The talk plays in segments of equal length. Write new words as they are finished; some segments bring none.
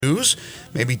news.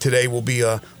 Maybe today will be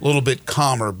a little bit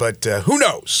calmer, but who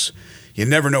knows? You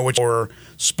never know what our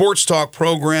sports talk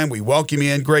program. We welcome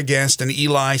you in. Greg Gaston,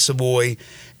 Eli Savoy,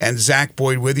 and Zach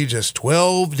Boyd with you. Just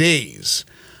 12 days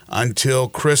until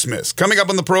Christmas. Coming up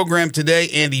on the program today,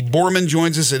 Andy Borman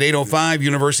joins us at 8:05,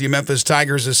 University of Memphis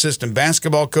Tigers assistant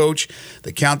basketball coach.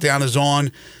 The countdown is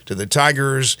on to the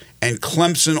Tigers and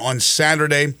Clemson on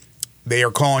Saturday. They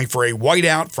are calling for a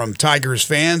whiteout from Tigers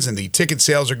fans, and the ticket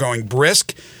sales are going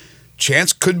brisk.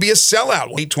 Chance could be a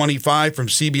sellout. 8:25 from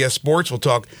CBS Sports. We'll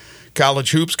talk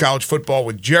college hoops, college football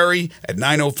with Jerry. At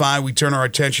 9:05, we turn our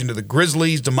attention to the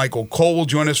Grizzlies. DeMichael Cole will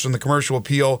join us from the Commercial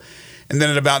Appeal. And then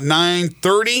at about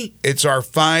 9:30, it's our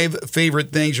 5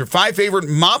 favorite things, your 5 favorite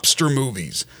mobster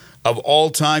movies of all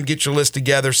time. Get your list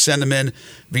together. Send them in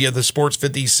via the Sports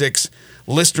 56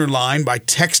 listener line by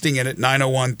texting it at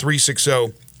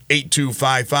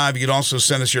 901-360-8255. You can also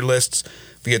send us your lists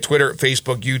via Twitter,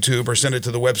 Facebook, YouTube, or send it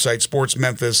to the website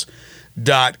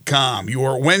sportsmemphis.com.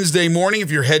 Your Wednesday morning, if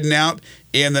you're heading out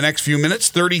in the next few minutes,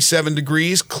 37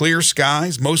 degrees, clear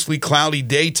skies, mostly cloudy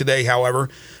day today, however,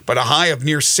 but a high of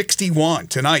near 61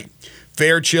 tonight.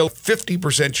 Fair chill,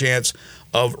 50% chance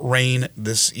of rain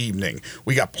this evening.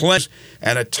 We got plenty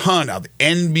and a ton of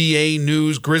NBA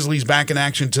news. Grizzlies back in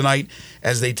action tonight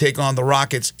as they take on the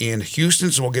Rockets in Houston.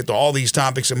 So we'll get to all these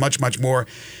topics and much, much more.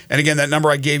 And again, that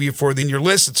number I gave you for in your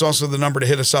list, it's also the number to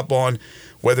hit us up on,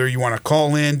 whether you want to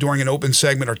call in during an open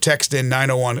segment or text in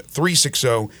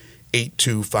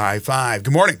 901-360-8255.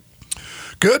 Good morning.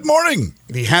 Good morning.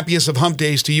 The happiest of hump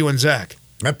days to you and Zach.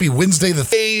 Happy Wednesday the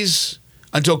days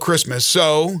until Christmas.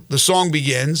 So the song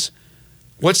begins.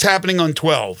 What's happening on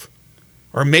 12?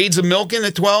 Are Maids of Milking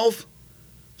at 12?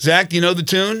 Zach, do you know the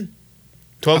tune?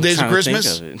 12 Days of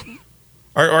Christmas? Think of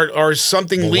it. Are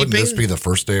something leaping? Wouldn't this be the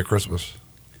first day of Christmas?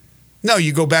 No,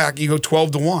 you go back. You go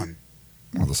 12 to 1.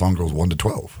 Well, the song goes 1 to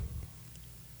 12.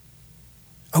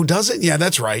 Oh, does it? Yeah,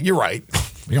 that's right. You're right.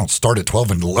 You don't start at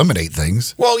 12 and eliminate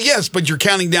things. Well, yes, but you're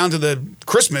counting down to the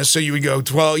Christmas, so you would go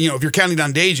 12. You know, if you're counting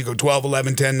down days, you go 12,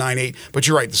 11, 10, 9, 8. But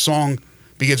you're right. The song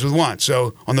begins with 1.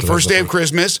 So on the first day of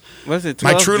Christmas, was it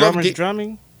 12 my true drummers love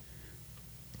drumming?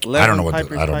 I don't know what I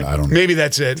don't. Maybe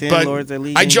that's it. 10 but lords that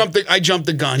lead I jumped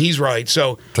the gun. He's right.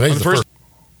 So Today's on the first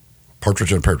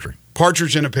partridge in a pear tree.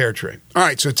 Partridge in a pear tree. All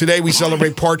right, so today we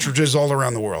celebrate partridges all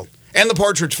around the world. And the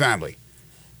Partridge Family,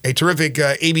 a terrific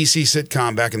ABC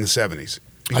sitcom back in the 70s.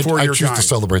 Before I your choose time. to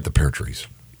celebrate the pear trees.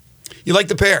 You like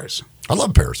the pears? I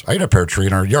love pears. I had a pear tree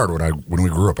in our yard when we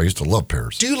grew up. I used to love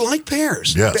pears. Do you like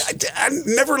pears? Yes. I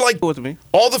never liked With me.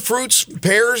 all the fruits,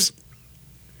 pears.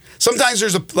 Sometimes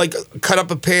there's cut up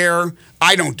a pear.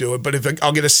 I don't do it, but if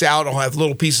I'll get a salad, I'll have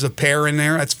little pieces of pear in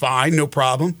there. That's fine, no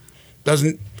problem.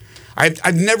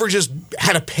 I've never just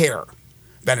had a pear.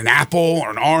 Been an apple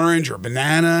or an orange or a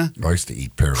banana. I used to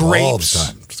eat pears Grapes. all the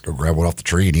time. Just go grab one off the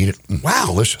tree and eat it. Wow.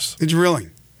 Delicious. Did you really?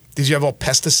 Did you have all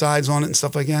pesticides on it and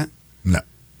stuff like that? No.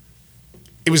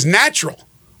 It was natural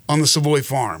on the Savoy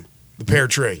farm, the pear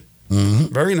tree.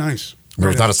 Mm-hmm. Very nice. There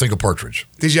was not a single partridge.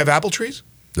 Did you have apple trees?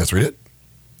 Yes, we did.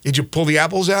 Did you pull the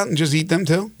apples out and just eat them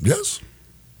too? Yes.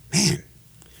 Man.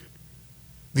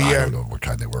 I don't know what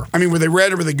kind they were. I mean, were they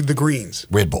red or were they the greens?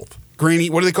 We had both. Granny,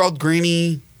 what are they called?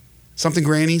 Grannies?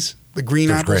 The green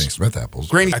There's apples? Granny Smith apples.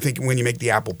 Granny, I think when you make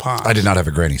the apple pie. I did not have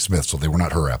a Granny Smith, so they were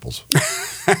not her apples.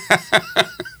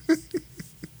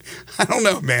 I don't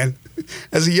know, man.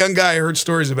 As a young guy, I heard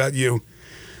stories about you.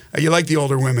 You like the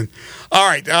older women. All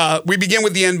right, we begin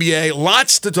with the NBA.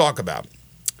 Lots to talk about.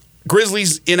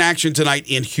 Grizzlies in action tonight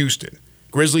in Houston.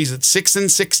 Grizzlies at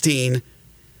 6-16,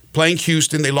 playing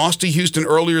Houston. They lost to Houston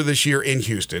earlier this year in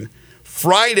Houston.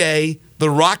 Friday,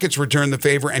 the Rockets return the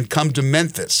favor and come to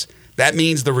Memphis. That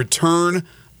means the return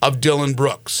of Dillon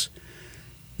Brooks.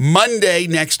 Monday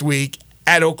next week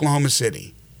at Oklahoma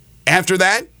City. After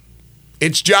that,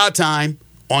 it's Ja time.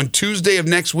 On Tuesday of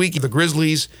next week, the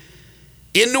Grizzlies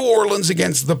in New Orleans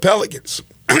against the Pelicans.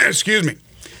 Excuse me.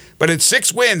 But at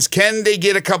 6 wins, can they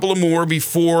get a couple of more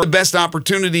before the best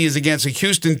opportunity is against a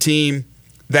Houston team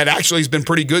that actually has been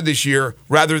pretty good this year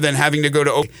rather than having to go to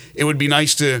Oklahoma? It would be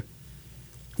nice to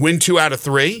win 2 out of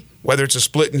 3, whether it's a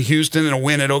split in Houston and a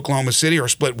win at Oklahoma City or a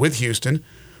split with Houston,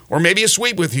 or maybe a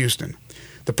sweep with Houston.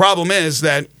 The problem is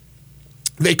that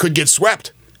they could get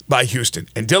swept by Houston.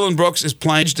 And Dillon Brooks is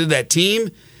playing to that team.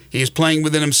 He is playing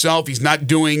within himself. He's not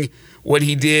doing what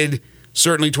he did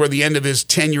certainly toward the end of his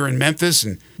tenure in Memphis.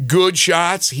 And good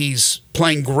shots. He's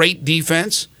playing great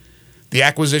defense. The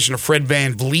acquisition of Fred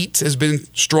VanVleet has been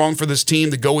strong for this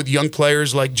team to go with young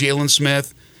players like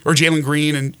Jalen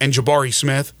Green and Jabari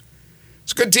Smith.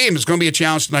 It's a good team. It's going to be a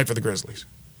challenge tonight for the Grizzlies.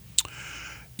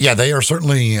 Yeah, they are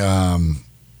certainly a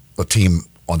team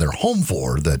on their home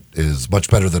floor that is much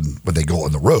better than when they go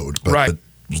on the road. But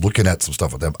was looking at some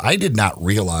stuff with them. I did not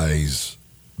realize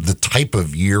the type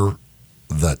of year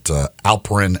that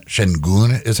Alperen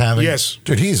Şengün is having. Yes.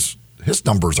 Dude, his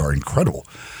numbers are incredible.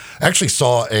 I actually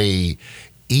saw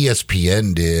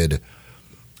ESPN did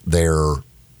their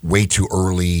way too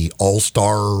early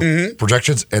all-star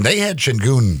projections, and they had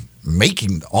Şengün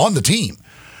making on the team.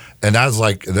 And I was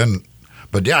like,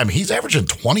 but yeah, I mean, he's averaging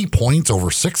 20 points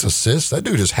over 6 assists. That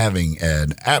dude is having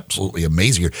an absolutely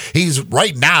amazing year. He's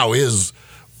right now is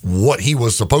what he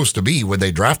was supposed to be when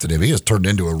they drafted him. He has turned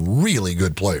into a really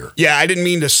good player. Yeah, I didn't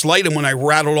mean to slight him when I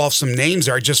rattled off some names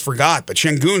there. I just forgot. But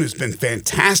Şengün has been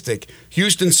fantastic.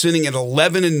 Houston sitting at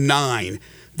 11-9.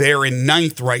 They're in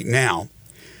 9th right now.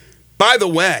 By the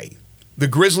way, the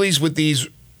Grizzlies with these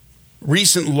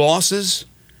recent losses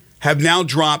have now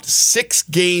dropped 6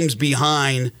 games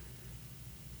behind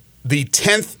the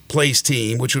 10th place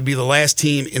team, which would be the last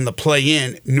team in the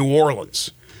play-in, New Orleans.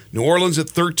 New Orleans at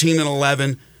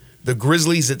 13-11. The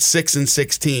Grizzlies at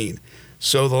 6-16.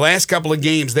 So the last couple of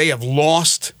games, they have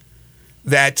lost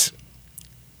that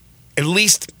at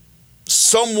least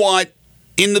somewhat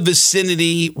in the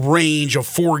vicinity range of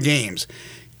 4 games.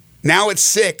 Now at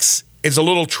 6 is a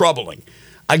little troubling.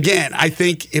 Again, I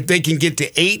think if they can get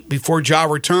to 8 before Ja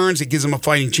returns, it gives them a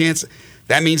fighting chance.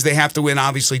 That means they have to win,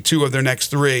 obviously, 2 of their next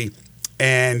 3,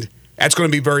 and that's going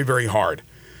to be very, very hard.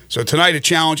 So tonight, a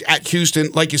challenge at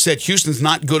Houston. Like you said, Houston's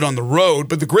not good on the road,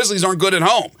 but the Grizzlies aren't good at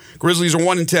home. Grizzlies are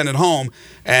 1-10 at home,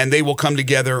 and they will come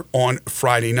together on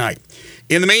Friday night.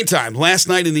 In the meantime, last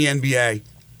night in the NBA,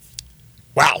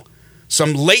 wow,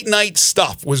 some late-night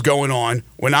stuff was going on.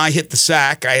 When I hit the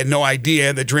sack, I had no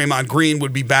idea that Draymond Green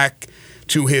would be back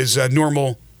to his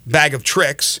normal bag of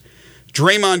tricks.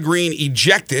 Draymond Green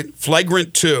ejected,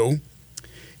 flagrant 2,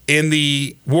 in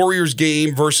the Warriors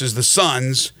game versus the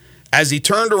Suns, as he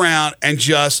turned around and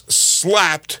just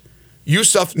slapped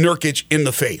Yusuf Nurkic in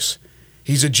the face.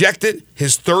 He's ejected,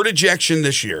 his 3rd ejection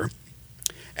this year,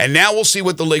 and now we'll see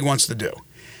what the league wants to do.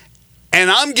 And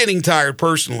I'm getting tired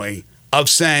personally of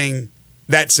saying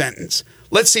that sentence.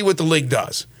 Let's see what the league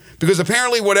does. Because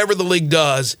apparently whatever the league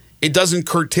does, it doesn't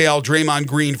curtail Draymond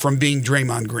Green from being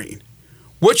Draymond Green.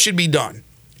 What should be done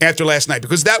after last night?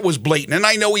 Because that was blatant. And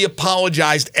I know he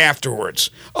apologized afterwards.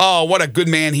 Oh, what a good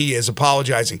man he is,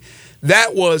 apologizing.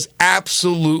 That was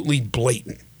absolutely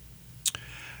blatant.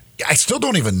 I still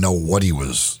don't even know what he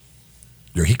was.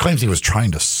 He claims he was trying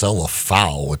to sell a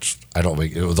foul, which I don't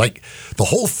think. It was like the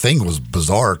whole thing was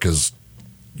bizarre because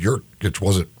Nurkic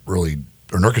wasn't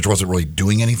really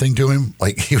doing anything to him.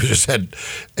 Like he was just and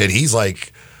he's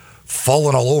like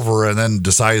falling all over and then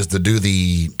decides to do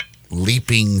the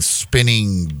leaping,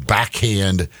 spinning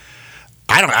backhand.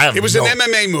 It was an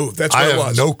MMA move. That's what it was. I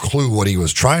have no clue what he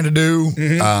was trying to do,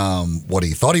 what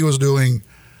he thought he was doing.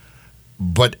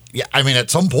 But yeah, I mean,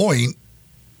 at some point,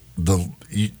 the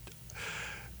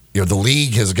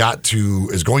league is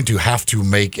going to have to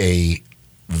make a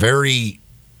very,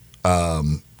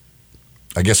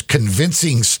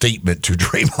 convincing statement to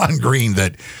Draymond Green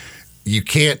that you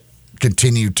can't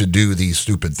continue to do these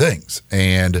stupid things.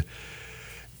 And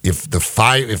if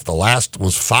the last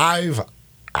was 5.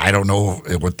 I don't know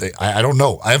I don't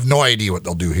know. I have no idea what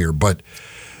they'll do here. But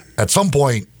at some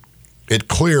point, it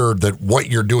cleared that what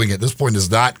you're doing at this point is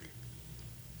not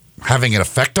having an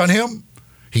effect on him.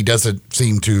 He doesn't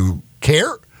seem to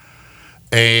care.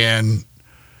 And,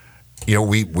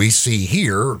 we see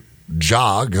here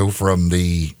Ja go from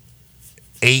the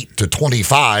 8 to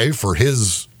 25 for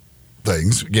his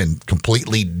things. Again,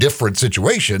 completely different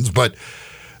situations, but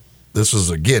this is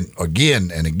again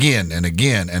and again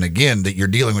that you're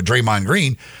dealing with Draymond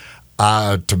Green.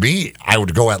 To me, I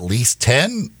would go at least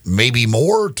 10, maybe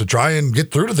more, to try and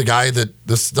get through to the guy that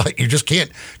you just can't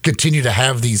continue to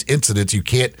have these incidents. You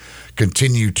can't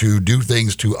continue to do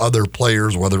things to other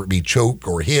players, whether it be choke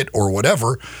or hit or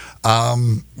whatever.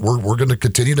 We're going to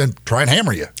continue to try and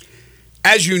hammer you.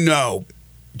 As you know,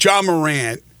 Ja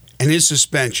Morant and his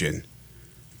suspension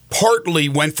partly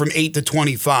went from 8 to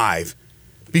 25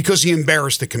 because he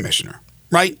embarrassed the commissioner,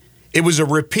 right? It was a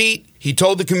repeat. He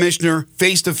told the commissioner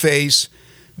face-to-face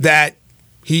that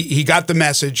he got the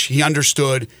message, he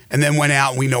understood, and then went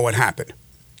out, and we know what happened.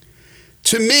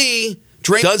 To me,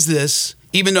 Drake does this,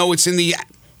 even though it's in the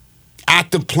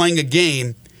act of playing a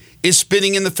game, is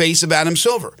spitting in the face of Adam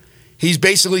Silver. He's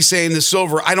basically saying to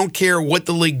Silver, I don't care what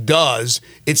the league does,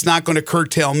 it's not going to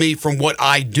curtail me from what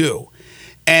I do.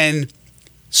 And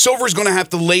Silver's going to have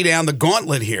to lay down the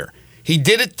gauntlet here. He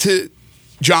did it to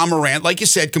Ja Morant, like you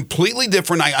said, completely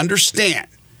different. I understand.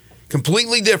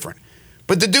 Completely different.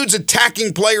 But the dude's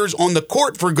attacking players on the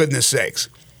court, for goodness sakes.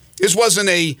 This wasn't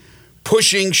a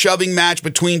pushing, shoving match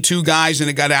between two guys and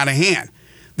it got out of hand.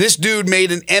 This dude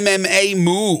made an MMA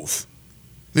move.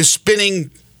 This spinning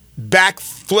back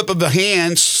flip of the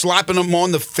hand, slapping him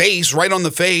on the face, right on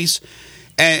the face.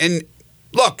 And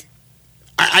look,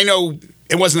 I know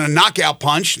it wasn't a knockout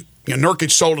punch. Nurkic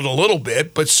sold it a little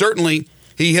bit, but certainly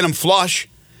he hit him flush.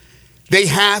 They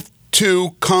have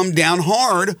to come down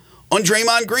hard on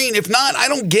Draymond Green. If not, I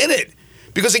don't get it.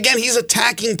 Because, again, he's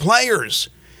attacking players.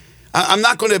 I'm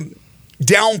not going to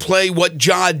downplay what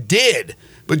Ja did,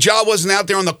 but Ja wasn't out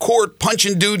there on the court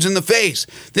punching dudes in the face.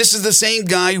 This is the same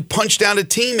guy who punched out a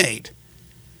teammate.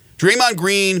 Draymond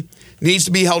Green needs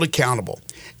to be held accountable.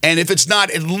 And if it's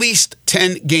not at least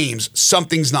 10 games,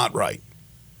 something's not right.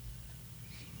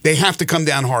 They have to come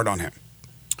down hard on him.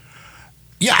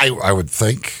 Yeah, I would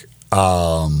think.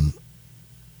 I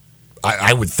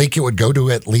would think it would go to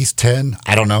at least 10.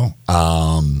 I don't know.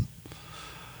 And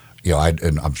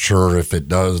I'm sure if it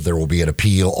does, there will be an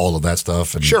appeal, all of that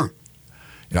stuff. And, sure.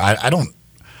 I don't,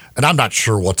 and I'm not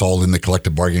sure what's all in the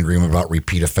collective bargaining agreement about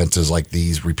repeat offenses like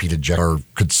these, repeated are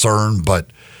concerned.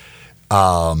 But,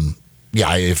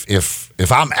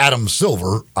 if I'm Adam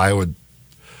Silver, I would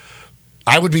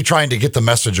be trying to get the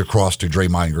message across to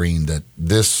Draymond Green that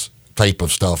this type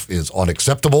of stuff is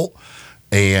unacceptable.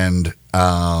 And,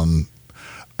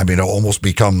 it almost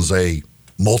becomes a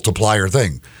multiplier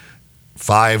thing.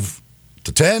 5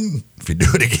 to 10. If you do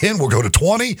it again, we'll go to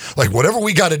 20. Like, whatever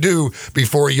we got to do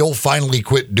before you'll finally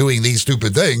quit doing these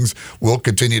stupid things, we'll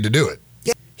continue to do it.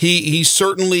 Yeah. He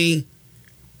certainly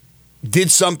did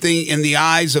something in the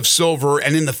eyes of Silver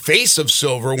and in the face of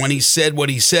Silver when he said what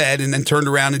he said and then turned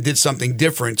around and did something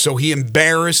different. So he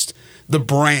embarrassed the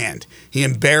brand. He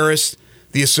embarrassed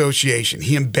the association.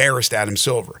 He embarrassed Adam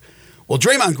Silver. Well,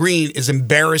 Draymond Green is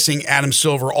embarrassing Adam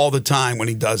Silver all the time when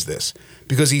he does this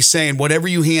because he's saying, whatever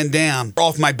you hand down,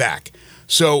 off my back.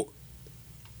 So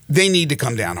they need to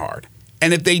come down hard.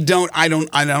 And if they don't, I don't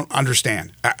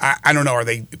understand. I don't know. Are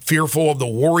they fearful of the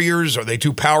Warriors? Are they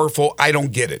too powerful? I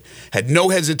don't get it. Had no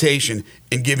hesitation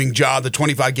in giving Ja the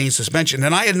 25-game suspension,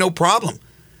 and I had no problem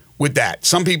with that.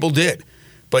 Some people did.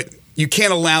 But you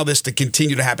can't allow this to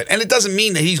continue to happen. And it doesn't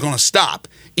mean that he's going to stop,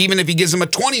 even if he gives him a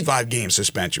 25-game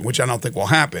suspension, which I don't think will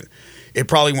happen. It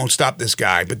probably won't stop this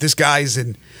guy. But this guy is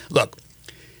in – look,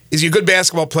 is he a good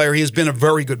basketball player? He has been a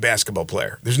very good basketball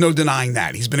player. There's no denying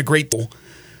that. He's been a great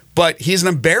 – but he's an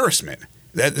embarrassment.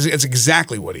 That's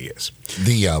exactly what he is.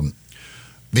 The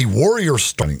Warriors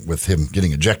starting with him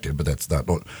getting ejected, but that's not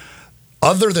 –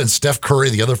 other than Steph Curry,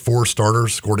 the other four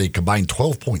starters scored a combined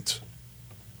 12 points.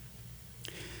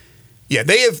 Yeah,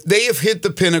 they have hit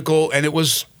the pinnacle, and it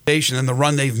was and the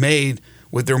run they've made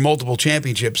with their multiple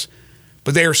championships,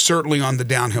 but they are certainly on the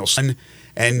downhill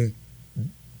and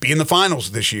be in the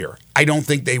finals this year. I don't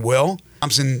think they will.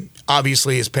 Thompson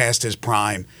obviously is past his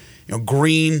prime.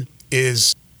 Green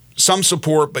is some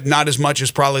support, but not as much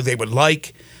as probably they would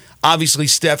like. Obviously,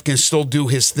 Steph can still do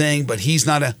his thing, but he's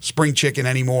not a spring chicken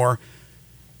anymore.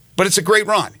 But it's a great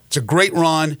run. It's a great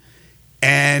run,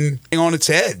 and on its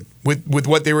head with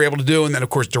what they were able to do. And then, of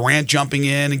course, Durant jumping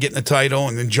in and getting the title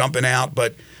and then jumping out.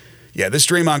 But, yeah, this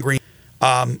Draymond Green.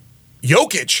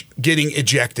 Jokic getting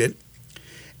ejected.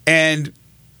 And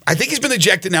I think he's been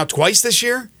ejected now twice this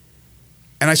year.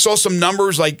 And I saw some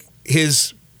numbers like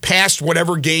his past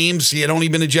whatever games. He had only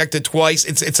been ejected twice.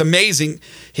 It's amazing.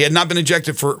 He had not been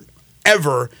ejected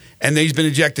forever, and then he's been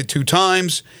ejected 2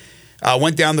 times.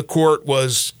 Went down the court,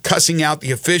 was cussing out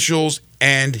the officials,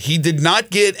 and he did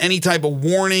not get any type of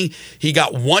warning. He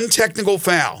got 1 technical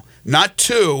foul, not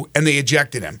 2, and they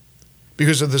ejected him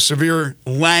because of the severe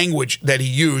language that he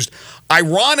used.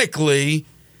 Ironically,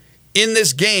 in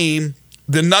this game,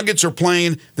 the Nuggets are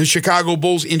playing the Chicago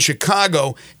Bulls in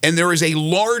Chicago, and there is a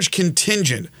large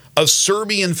contingent of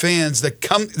Serbian fans that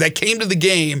came to the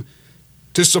game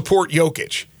to support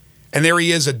Jokic. And there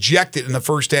he is, ejected in the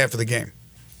first half of the game.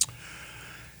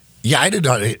 Yeah, I did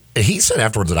not. He said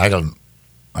afterwards that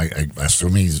I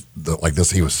assume he's like this.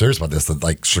 He was serious about this. That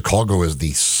like Chicago is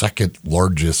the second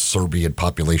largest Serbian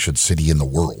population city in the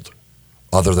world,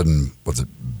 other than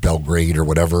Belgrade or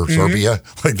whatever, Serbia.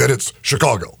 Like that, it's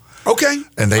Chicago. Okay,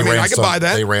 and I could buy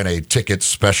that. They ran a ticket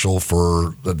special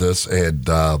for this, and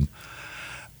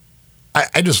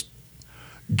I just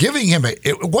giving him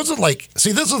it wasn't like.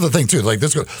 See, this is the thing too. Like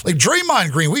this, like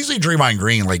Draymond Green. We see Draymond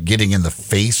Green like getting in the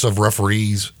face of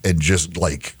referees and just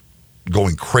like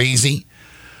going crazy.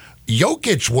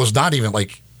 Jokic was not even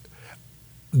like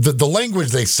the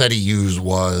language they said he used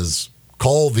was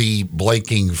call the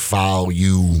blanking foul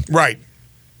you right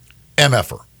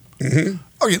MFer.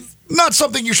 Mm-hmm. Okay, not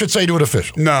something you should say to an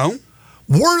official. No,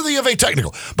 worthy of a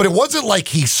technical. But it wasn't like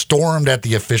he stormed at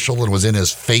the official and was in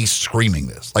his face screaming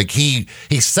this. Like he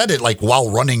said it like while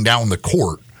running down the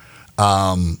court.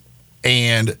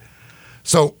 And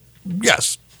so,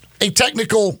 yes, a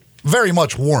technical, very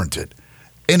much warranted.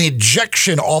 An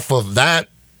ejection off of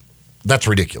that's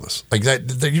ridiculous. Like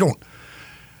that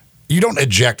you don't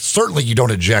eject, certainly you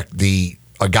don't eject a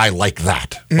guy like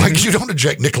that. Mm-hmm. Like you don't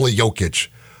eject Nikola Jokic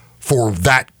for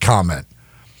that comment.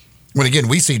 When again,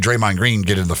 we see Draymond Green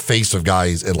get in the face of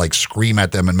guys and like scream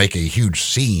at them and make a huge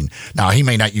scene. Now he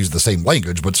may not use the same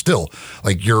language, but still,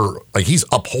 like he's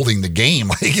upholding the game.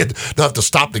 Like you have to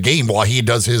stop the game while he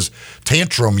does his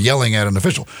tantrum yelling at an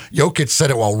official. Jokic said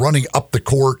it while running up the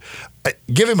court.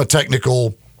 Give him a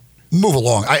technical, move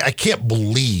along. I can't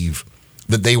believe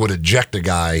that they would eject a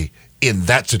guy in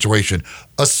that situation,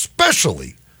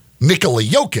 especially Nikola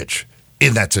Jokic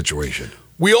in that situation.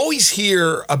 We always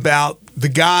hear about the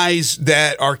guys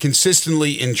that are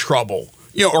consistently in trouble,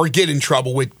 or get in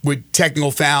trouble with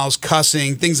technical fouls,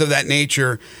 cussing, things of that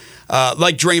nature,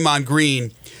 like Draymond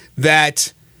Green,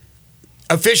 that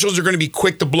officials are going to be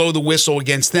quick to blow the whistle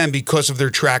against them because of their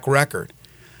track record.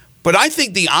 But I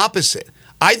think the opposite.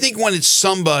 I think when it's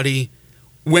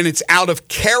out of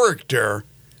character,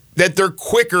 that they're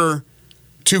quicker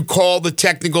to call the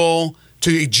technical,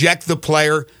 to eject the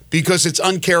player, because it's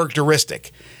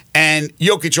uncharacteristic. And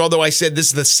Jokic, although I said this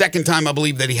is the second time I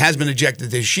believe that he has been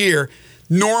ejected this year,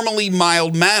 normally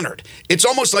mild-mannered. It's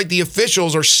almost like the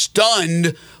officials are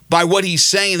stunned by what he's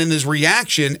saying in his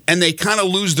reaction, and they kind of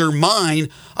lose their mind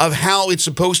of how it's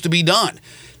supposed to be done.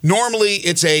 Normally,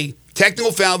 it's a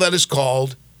technical foul that is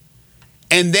called,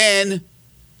 and then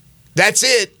that's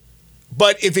it.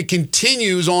 But if it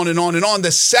continues on and on and on,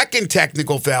 the second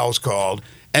technical foul is called,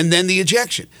 and then the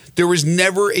ejection. There was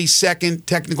never a second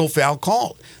technical foul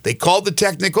called. They called the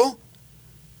technical,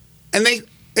 and they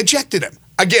ejected him.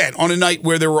 Again, on a night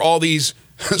where there were all these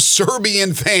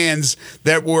Serbian fans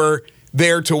that were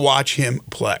there to watch him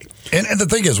play. And the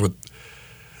thing is, with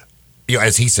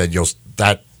as he said,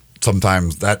 that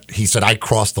sometimes that he said I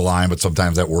crossed the line, but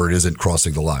sometimes that word isn't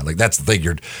crossing the line. Like that's the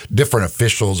thing. Different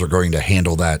officials are going to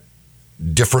handle that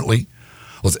differently.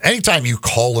 Well, anytime you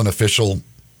call an official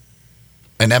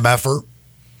an MFer,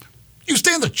 you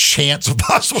stand the chance of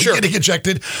possibly getting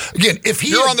ejected. Again, if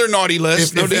you're on their naughty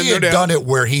list, if he had done it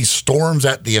where he storms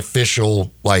at the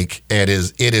official like in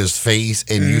his face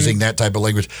and using that type of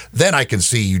language, then I can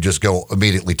see you just go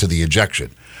immediately to the ejection.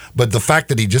 But the fact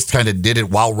that he just kind of did it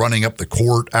while running up the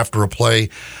court after a play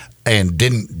and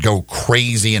didn't go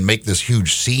crazy and make this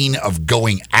huge scene of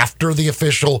going after the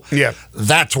official,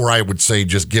 that's where I would say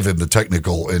just give him the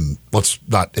technical and let's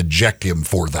not eject him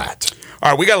for that. All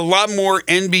right, we got a lot more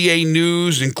NBA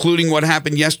news, including what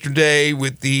happened yesterday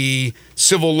with the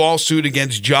civil lawsuit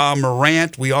against Ja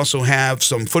Morant. We also have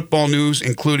some football news,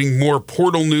 including more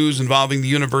portal news involving the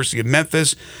University of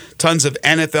Memphis. Tons of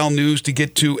NFL news to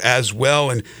get to as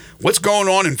well. And what's going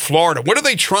on in Florida? What are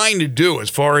they trying to do as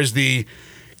far as the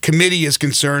committee is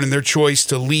concerned and their choice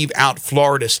to leave out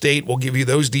Florida State? We'll give you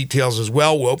those details as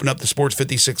well. We'll open up the Sports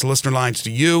 56 listener lines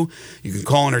to you. You can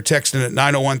call in or text in at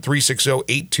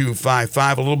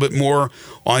 901-360-8255. A little bit more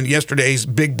on yesterday's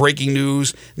big breaking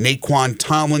news. Naquan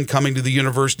Tomlin coming to the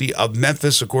University of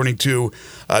Memphis, according to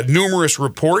numerous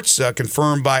reports,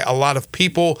 confirmed by a lot of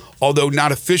people, although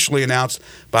not officially announced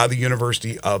by the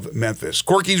University of Memphis.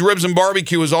 Corky's Ribs and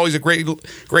Barbecue is always a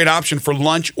great option for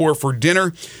lunch or for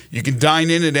dinner. You can dine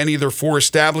in at any of their 4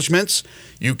 establishments.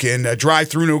 You can drive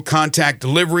through, no contact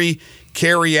delivery,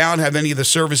 carry out, have any of the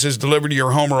services delivered to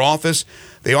your home or office.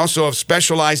 They also have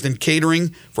specialized in catering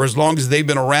for as long as they've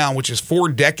been around, which is 4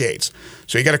 decades.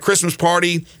 So you got a Christmas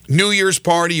party, New Year's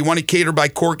party, you want to cater by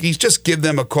Corky's, just give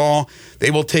them a call.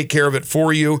 They will take care of it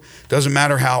for you. Doesn't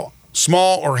matter how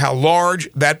small or how large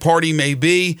that party may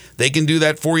be, they can do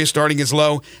that for you starting as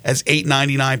low as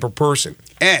 $8.99 per person.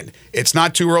 And it's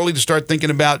not too early to start thinking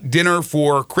about dinner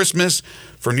for Christmas,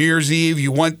 for New Year's Eve.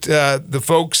 You want the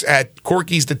folks at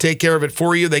Corky's to take care of it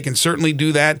for you. They can certainly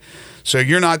do that. So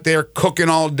you're not there cooking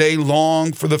all day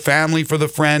long for the family, for the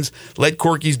friends. Let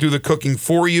Corky's do the cooking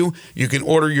for you. You can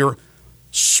order your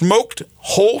smoked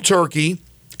whole turkey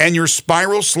and your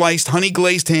spiral sliced honey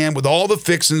glazed ham with all the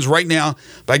fixins right now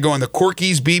by going to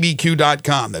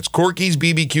corkysbbq.com. That's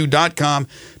corkysbbq.com.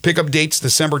 Pickup dates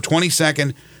December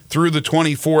 22nd through the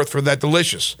 24th for that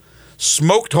delicious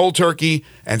smoked whole turkey,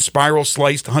 and spiral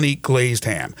sliced honey glazed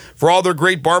ham. For all their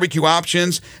great barbecue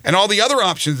options and all the other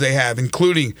options they have,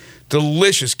 including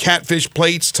delicious catfish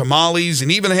plates, tamales,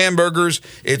 and even hamburgers,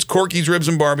 it's Corky's Ribs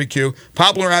and Barbecue,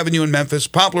 Poplar Avenue in Memphis,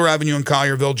 Poplar Avenue in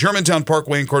Collierville, Germantown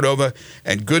Parkway in Cordova,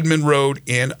 and Goodman Road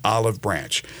in Olive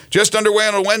Branch. Just underway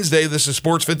on a Wednesday, this is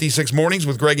Sports 56 Mornings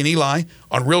with Greg and Eli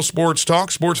on Real Sports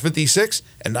Talk, Sports 56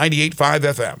 and 98.5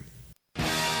 FM.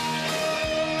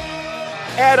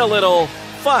 Add a little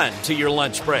fun to your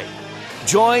lunch break.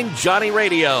 Join Johnny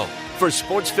Radio for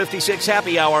Sports 56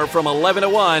 Happy Hour from 11 to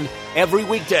 1 every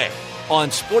weekday on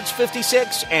Sports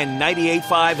 56 and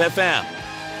 98.5 FM.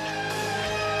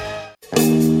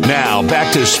 Now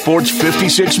back to Sports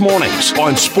 56 Mornings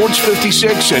on Sports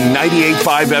 56 and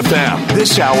 98.5 FM.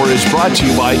 This hour is brought to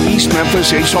you by East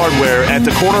Memphis Ace Hardware at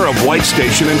the corner of White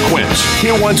Station and Quince.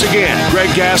 Here once again,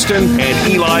 Greg Gaston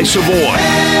and Eli Savoy.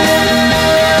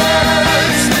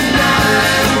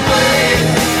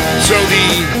 So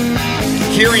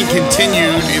the hearing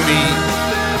continued in the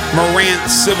Morant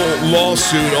civil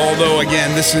lawsuit, although,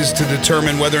 again, this is to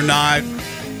determine whether or not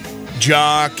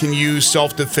Ja can use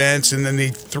self-defense, and then they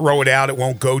throw it out. It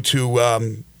won't go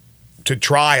to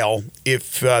trial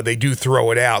if they do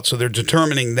throw it out. So they're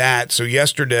determining that. So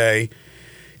yesterday,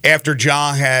 after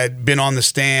Ja had been on the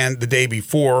stand the day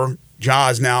before, Ja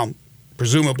is now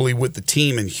presumably with the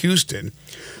team in Houston.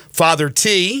 Father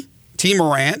T.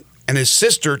 Morant, and his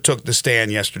sister took the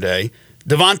stand yesterday.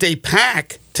 Devontae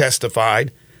Pack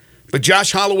testified, but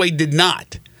Josh Holloway did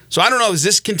not. So I don't know, is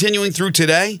this continuing through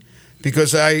today?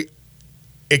 Because I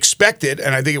expected,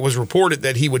 and I think it was reported,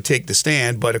 that he would take the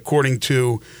stand, but according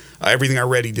to everything I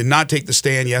read, he did not take the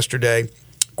stand yesterday.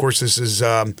 Of course, this is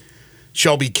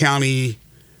Shelby County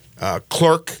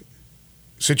clerk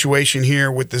situation here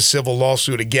with this civil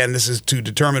lawsuit. Again, this is to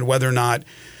determine whether or not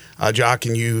Ja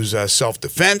can use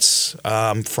self-defense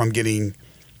from getting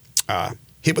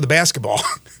hit with a basketball.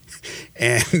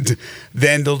 And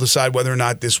then they'll decide whether or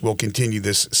not this will continue,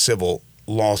 this civil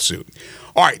lawsuit.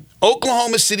 All right,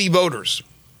 Oklahoma City voters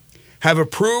have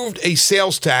approved a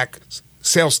sales tax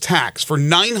for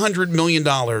 $900 million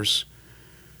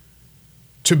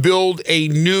to build a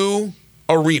new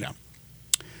arena.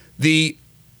 The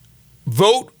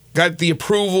vote got the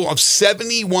approval of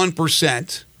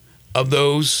 71% of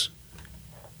those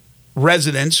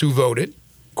residents who voted,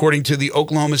 according to the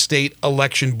Oklahoma State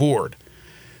Election Board.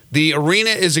 The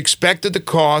arena is expected to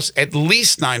cost at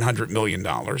least $900 million.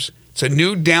 It's a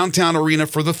new downtown arena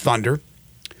for the Thunder.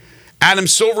 Adam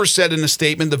Silver said in a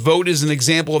statement, the vote is an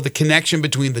example of the connection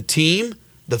between the team,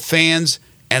 the fans,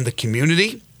 and the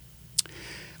community.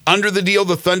 Under the deal,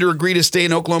 the Thunder agreed to stay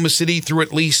in Oklahoma City through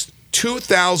at least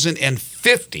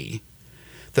 2050.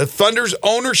 The Thunder's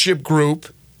ownership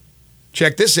group,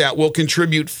 check this out, will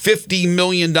contribute $50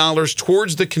 million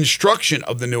towards the construction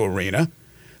of the new arena.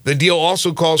 The deal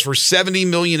also calls for $70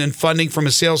 million in funding from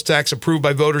a sales tax approved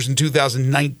by voters in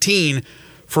 2019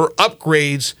 for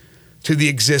upgrades to the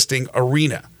existing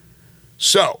arena.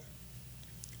 So,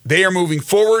 they are moving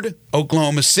forward.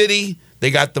 Oklahoma City, they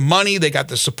got the money, they got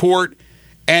the support,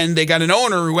 and they got an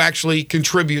owner who actually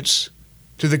contributes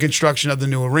to the construction of the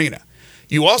new arena.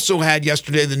 You also had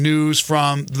yesterday the news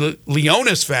from the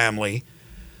Leonis family,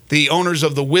 the owners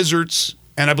of the Wizards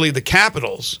and I believe the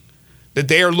Capitals, that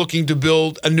they are looking to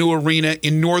build a new arena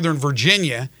in Northern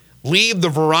Virginia, leave the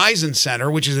Verizon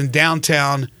Center, which is in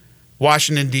downtown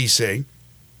Washington, D.C.,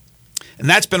 and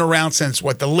that's been around since,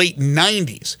 the late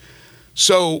 90s.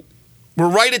 So we're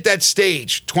right at that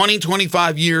stage, 20,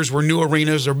 25 years where new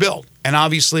arenas are built. And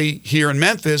obviously here in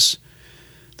Memphis,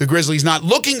 the Grizzlies not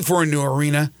looking for a new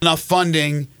arena, enough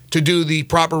funding to do the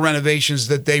proper renovations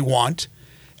that they want,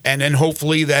 and then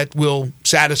hopefully that will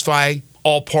satisfy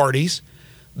all parties.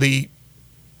 The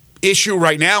issue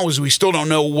right now is we still don't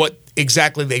know what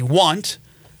exactly they want.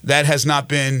 That has not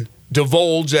been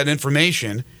divulged, that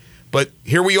information. But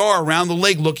here we are around the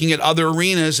league looking at other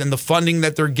arenas and the funding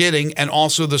that they're getting and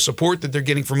also the support that they're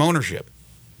getting from ownership.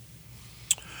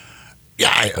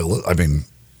 Yeah, I mean,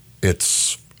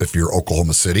 it's, if you're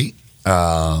Oklahoma City,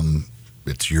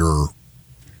 it's your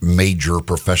major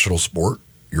professional sport.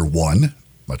 You're one,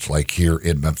 much like here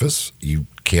in Memphis. You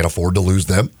can't afford to lose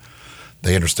them.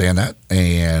 They understand that.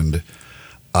 And,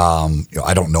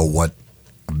 I don't know what,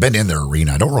 I've been in their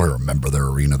arena. I don't really remember their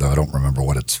arena, though. I don't remember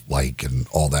what it's like and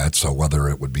all that. So whether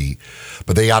it would be,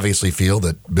 but they obviously feel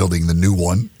that building the new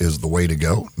one is the way to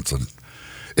go. It's an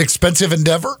expensive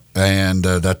endeavor, and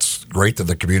that's great that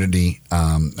the community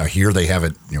here, they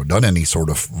haven't done any sort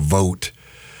of vote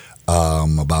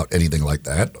about anything like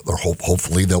that.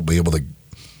 Hopefully they'll be able to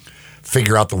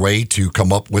figure out the way to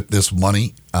come up with this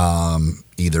money,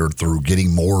 either through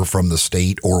getting more from the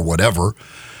state or whatever,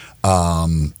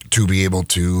 to be able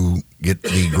to get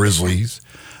the Grizzlies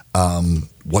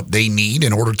what they need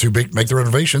in order to make the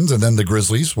renovations. And then the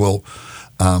Grizzlies will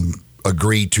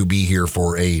agree to be here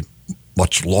for a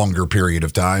much longer period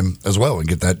of time as well and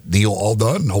get that deal all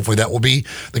done. Hopefully that will be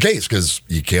the case, because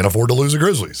you can't afford to lose the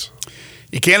Grizzlies.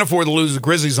 You can't afford to lose the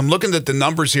Grizzlies. I'm looking at the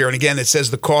numbers here, and again, it says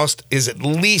the cost is at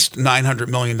least $900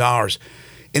 million.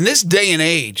 In this day and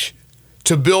age,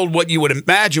 to build what you would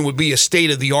imagine would be a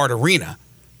state-of-the-art arena,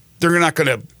 they're not going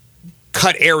to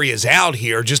cut areas out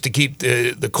here just to keep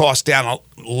the cost down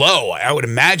low. I would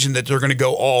imagine that they're going to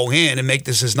go all in and make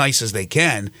this as nice as they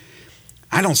can.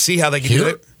 I don't see how they can do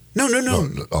it. No.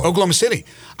 Oklahoma City.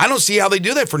 I don't see how they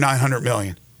do that for $900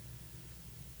 million.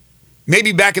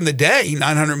 Maybe back in the day,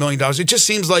 $900 million. It just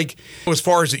seems like as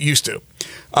far as it used to.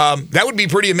 That would be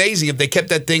pretty amazing if they kept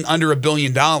that thing under $1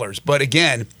 billion. But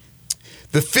again,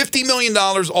 the $50 million,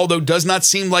 although does not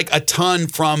seem like a ton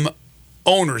from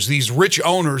owners, these rich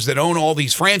owners that own all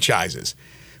these franchises,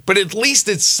 but at least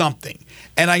it's something.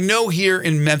 And I know here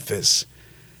in Memphis,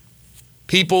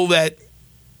 people that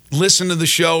listen to the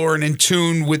show or are in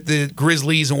tune with the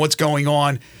Grizzlies and what's going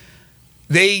on,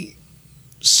 they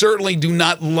certainly do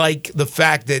not like the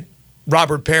fact that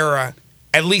Robert Pera,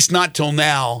 at least not till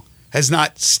now, has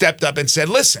not stepped up and said,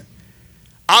 listen,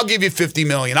 I'll give you $50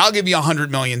 million, I'll give you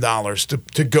 $100 million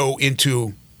to go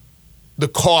into the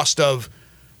cost of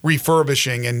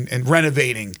refurbishing and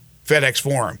renovating FedEx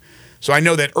Forum. So I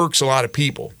know that irks a lot of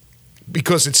people,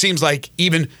 because it seems like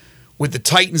even with the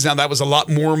Titans now, that was a lot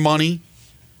more money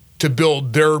to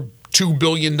build their $2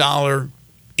 billion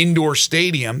indoor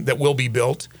stadium that will be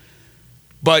built.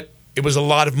 But it was a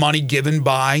lot of money given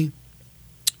by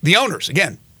the owners.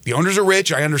 Again, the owners are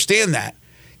rich. I understand that.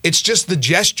 It's just the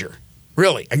gesture,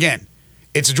 really. Again,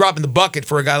 it's a drop in the bucket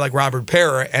for a guy like Robert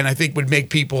Pera, and I think would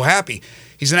make people happy.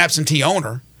 He's an absentee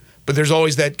owner, but there's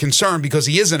always that concern because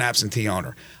he is an absentee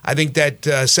owner. I think that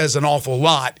says an awful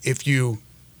lot if you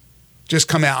just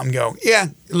come out and go, yeah,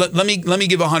 let me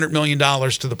give $100 million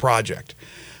to the project.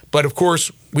 But, of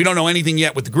course, we don't know anything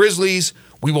yet with the Grizzlies.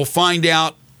 We will find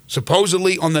out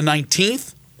supposedly on the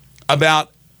 19th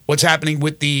about what's happening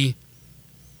with the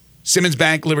Simmons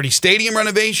Bank Liberty Stadium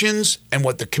renovations and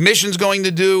what the commission's going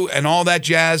to do and all that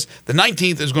jazz. The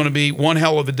 19th is going to be one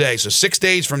hell of a day. So 6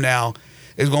 days from now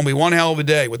is going to be one hell of a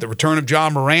day with the return of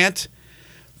John Morant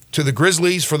to the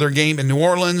Grizzlies for their game in New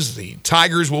Orleans. The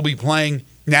Tigers will be playing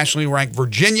nationally ranked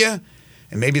Virginia,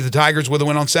 and maybe the Tigers, with a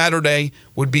win on Saturday,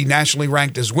 would be nationally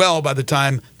ranked as well by the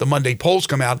time the Monday polls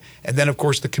come out. And then, of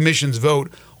course, the commission's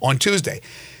vote on Tuesday.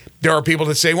 There are people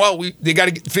that say, well, they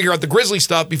got to figure out the Grizzly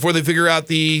stuff before they figure out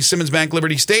the Simmons Bank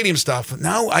Liberty Stadium stuff.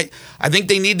 No, I think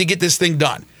they need to get this thing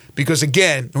done. Because,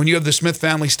 again, when you have the Smith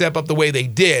family step up the way they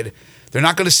did, they're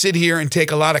not going to sit here and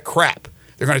take a lot of crap.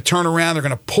 They're going to turn around. They're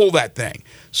going to pull that thing.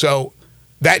 So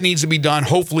that needs to be done.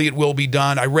 Hopefully it will be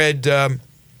done. I read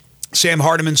Sam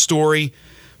Hardiman's story,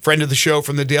 friend of the show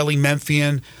from the Daily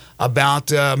Memphian, about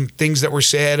things that were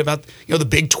said about, the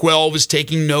Big 12 is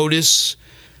taking notice.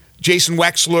 Jason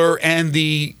Wexler and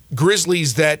the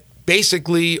Grizzlies that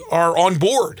basically are on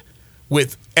board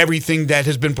with everything that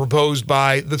has been proposed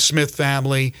by the Smith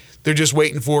family. They're just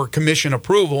waiting for commission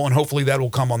approval, and hopefully that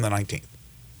will come on the 19th.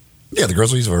 Yeah, the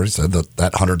Grizzlies have already said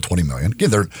that $120 million.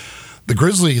 Again, the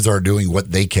Grizzlies are doing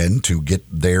what they can to get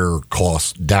their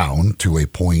costs down to a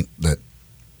point that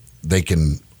they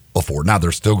can afford. Now,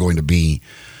 there's still going to be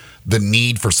the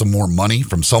need for some more money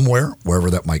from somewhere,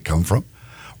 wherever that might come from.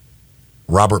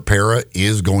 Robert Pera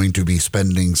is going to be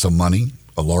spending some money,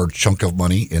 a large chunk of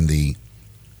money in the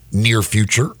near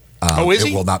future. Is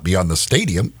he? It will not be on the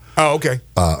stadium. Oh, okay.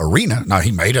 Arena. Now,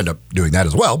 he might end up doing that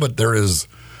as well, but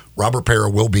Robert Pera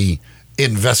will be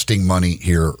investing money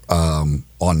here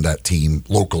on that team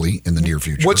locally in the near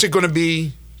future. What's going to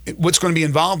be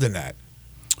involved in that?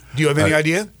 Do you have any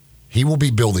idea? He will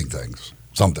be building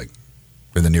something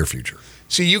in the near future.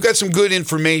 See, you got some good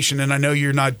information, and I know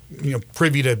you're not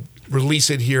privy to release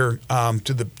it here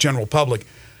to the general public.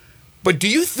 But do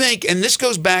you think, and this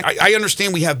goes back, I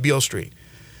understand we have Beale Street,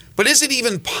 but is it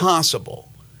even possible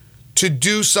to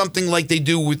do something like they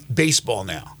do with baseball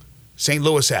now? St.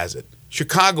 Louis has it.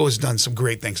 Chicago has done some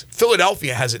great things.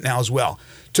 Philadelphia has it now as well.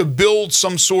 To build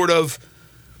some sort of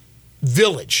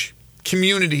village,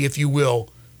 community, if you will,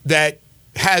 that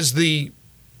has the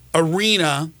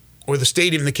arena or the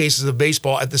stadium in the cases of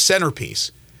baseball at the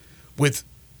centerpiece with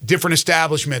different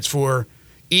establishments for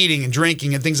eating and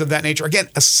drinking and things of that nature. Again,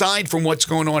 aside from what's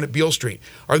going on at Beale Street,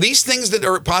 are these things that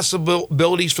are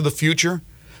possibilities for the future?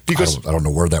 Because I don't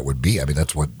know where that would be. I mean,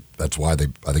 that's what That's why they,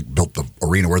 I think, built the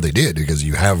arena where they did, because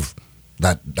you have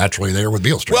that naturally there with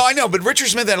Beale Street. Well, I know, but Richard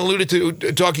Smith had alluded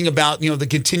to talking about the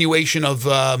continuation of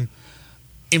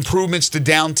improvements to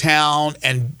downtown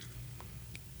and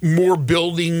more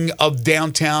building of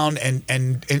downtown, and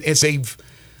as they've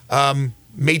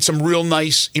made some real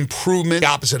nice improvement. The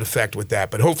opposite effect with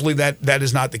that, but hopefully that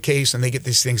is not the case and they get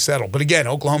these things settled. But again,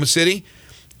 Oklahoma City,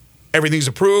 everything's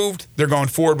approved. They're going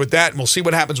forward with that, and we'll see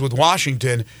what happens with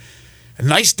Washington. A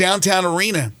nice downtown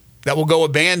arena that will go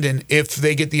abandoned if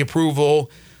they get the approval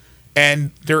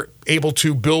and they're able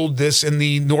to build this in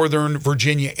the Northern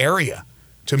Virginia area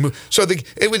to move. So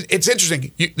it's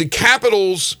interesting. The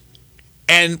Capitals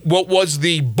and what was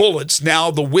the Bullets,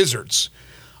 now the Wizards.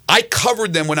 I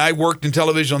covered them when I worked in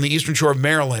television on the Eastern Shore of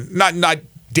Maryland. Not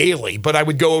daily, but I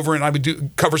would go over and I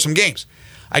would cover some games.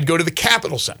 I'd go to the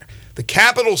Capitol Center. The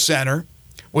Capitol Center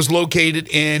was located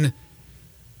in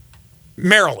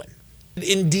Maryland,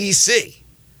 in D.C.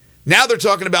 Now they're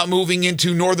talking about moving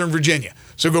into Northern Virginia.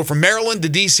 So go from Maryland to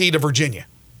D.C. to Virginia.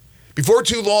 Before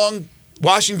too long,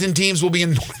 Washington teams will be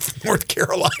in North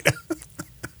Carolina.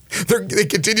 They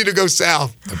continue to go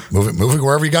south. Moving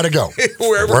wherever you got to go.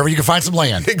 Wherever you can find some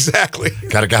land. Exactly.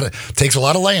 Got to takes a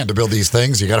lot of land to build these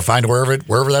things. You got to find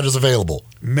wherever that is available.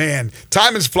 Man,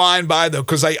 time is flying by though,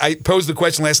 because I posed the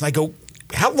question last night. I go,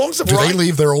 how long's the Do they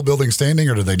leave their old building standing,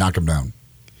 or do they knock them down?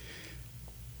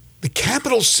 The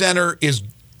Capitol Center is.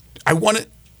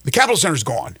 The Capitol Center's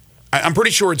gone. I'm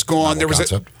pretty sure it's gone. There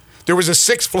was a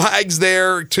Six Flags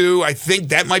there too. I think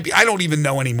that might be. I don't even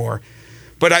know anymore.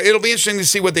 But it'll be interesting to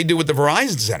see what they do with the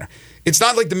Verizon Center. It's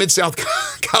not like the Mid-South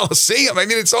Coliseum. I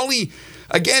mean, it's only,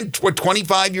 again,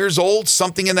 25 years old,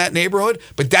 something in that neighborhood.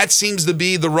 But that seems to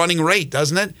be the running rate,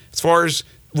 doesn't it? As far as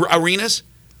arenas,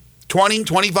 20,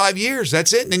 25 years.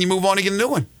 That's it. And then you move on to get a new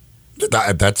one.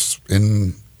 That's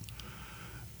in,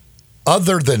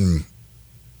 other than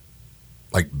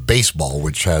like baseball,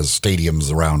 which has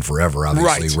stadiums around forever,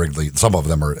 obviously, right. Wrigley, some of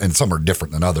them are, and some are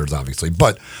different than others, obviously.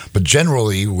 But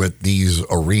generally with these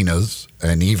arenas,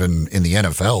 and even in the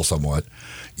NFL somewhat,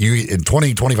 in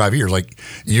 20, 25 years, like,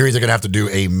 you're either going to have to do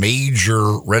a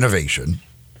major renovation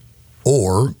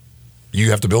or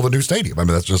you have to build a new stadium. I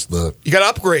mean, that's just you got to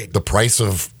upgrade. The price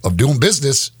of doing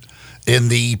business in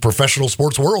the professional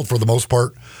sports world for the most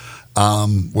part,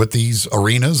 with these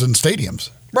arenas and stadiums.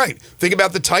 Right. Think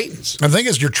about the Titans. And the thing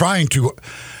is, you're trying to,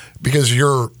 because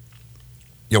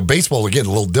baseball, again, a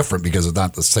little different because it's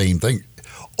not the same thing.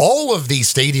 All of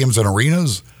these stadiums and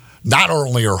arenas not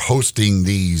only are hosting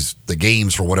the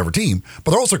games for whatever team,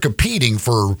 but they're also competing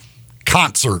for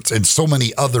concerts and so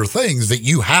many other things that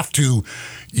you have to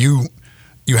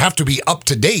be up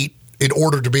to date in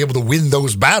order to be able to win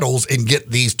those battles and get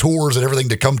these tours and everything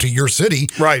to come to your city.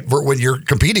 Right. When you're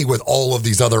competing with all of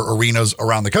these other arenas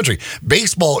around the country.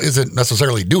 Baseball isn't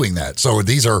necessarily doing that. So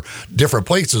these are different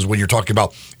places when you're talking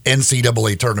about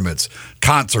NCAA tournaments,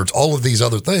 concerts, all of these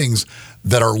other things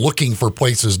that are looking for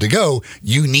places to go.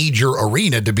 You need your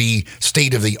arena to be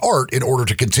state of the art in order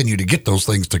to continue to get those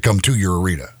things to come to your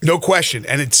arena. No question.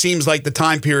 And it seems like the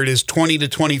time period is 20 to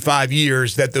 25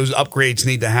 years that those upgrades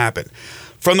need to happen.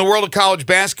 From the world of college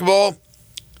basketball,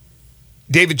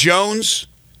 David Jones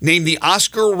named the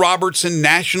Oscar Robertson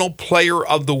National Player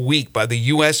of the Week by the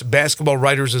U.S. Basketball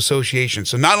Writers Association.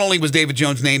 So not only was David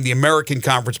Jones named the American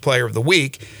Conference Player of the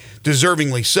Week,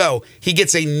 deservingly so, he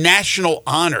gets a national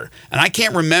honor. And I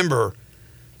can't remember,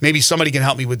 maybe somebody can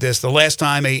help me with this, the last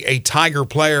time a Tiger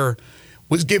player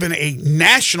was given a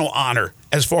national honor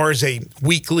as far as a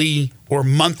weekly or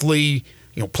monthly,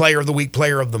 Player of the Week,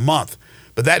 Player of the Month.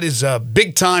 But that is a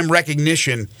big-time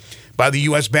recognition by the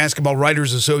U.S. Basketball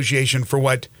Writers Association for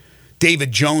what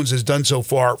David Jones has done so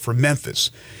far for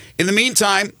Memphis. In the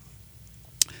meantime,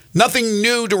 nothing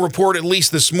new to report, at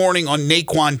least this morning, on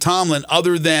Naquan Tomlin,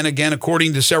 other than, again,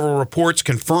 according to several reports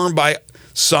confirmed by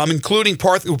some, including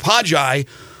Parth Upadhyay,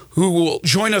 who will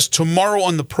join us tomorrow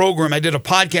on the program. I did a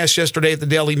podcast yesterday at the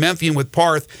Daily Memphian with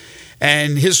Parth,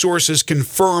 and his sources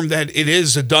confirmed that it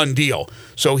is a done deal.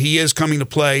 So he is coming to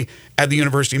play at the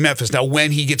University of Memphis. Now,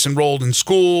 when he gets enrolled in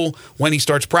school, when he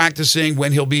starts practicing,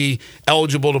 when he'll be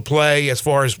eligible to play, as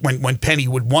far as when Penny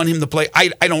would want him to play, I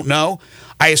don't know.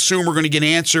 I assume we're going to get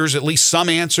answers, at least some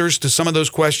answers to some of those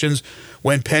questions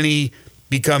when Penny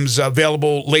becomes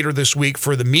available later this week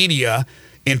for the media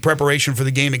in preparation for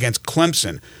the game against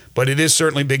Clemson. But it is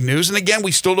certainly big news. And again,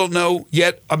 we still don't know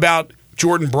yet about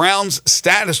Jordan Brown's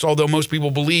status, although most people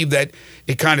believe that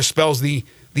it kind of spells the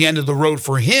end of the road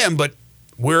for him. But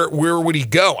where would he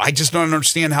go? I just don't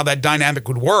understand how that dynamic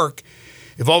would work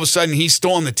if all of a sudden he's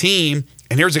still on the team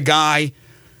and here's a guy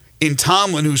in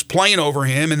Tomlin who's playing over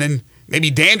him, and then maybe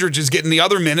Dandridge is getting the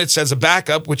other minutes as a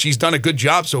backup, which he's done a good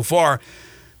job so far.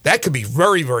 That could be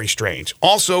very, very strange.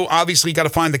 Also, obviously, got to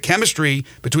find the chemistry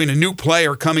between a new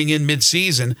player coming in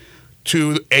midseason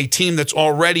to a team that's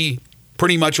already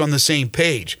pretty much on the same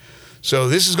page. So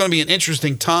this is going to be an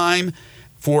interesting time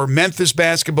for Memphis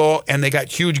basketball, and they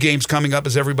got huge games coming up,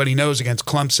 as everybody knows, against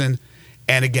Clemson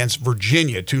and against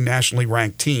Virginia, two nationally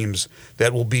ranked teams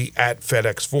that will be at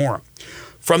FedEx Forum.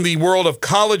 From the world of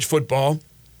college football,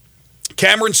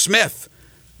 Cameron Smith,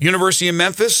 University of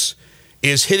Memphis,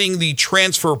 is hitting the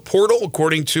transfer portal,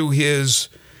 according to his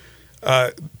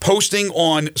posting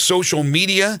on social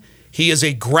media. He is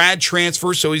a grad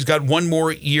transfer, so he's got one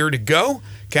more year to go.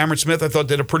 Cameron Smith, I thought,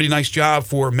 did a pretty nice job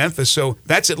for Memphis. So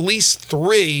that's at least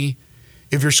 3,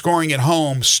 if you're scoring at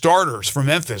home, starters for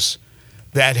Memphis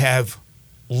that have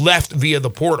left via the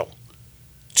portal.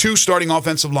 2 starting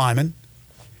offensive linemen.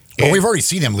 Well, we've already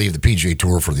seen him leave the PGA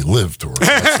Tour for the LIV Tour. So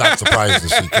it's not surprised to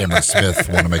see Cameron Smith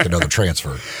want to make another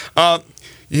transfer.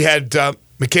 You had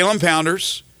McCallum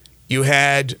Pounders. You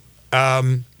had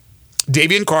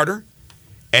Davian Carter.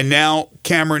 And now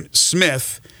Cameron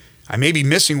Smith. I may be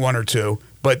missing 1 or 2,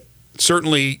 but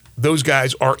certainly those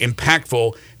guys are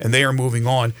impactful, and they are moving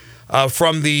on.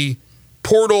 From the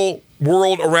portal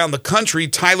world around the country,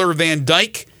 Tyler Van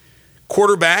Dyke,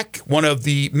 quarterback, one of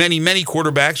the many, many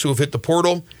quarterbacks who have hit the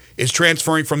portal, is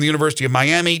transferring from the University of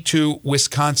Miami to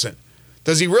Wisconsin.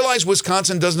 Does he realize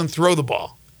Wisconsin doesn't throw the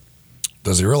ball?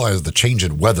 Does he realize the change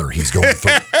in weather he's going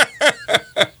through?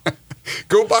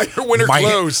 Go buy your winter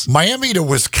clothes. Miami to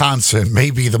Wisconsin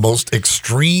may be the most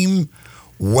extreme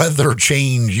weather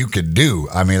change you could do.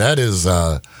 I mean, that's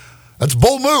a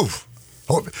bold move.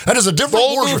 That is a different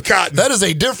wardrobe. That is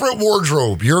a different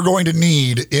wardrobe you're going to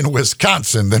need in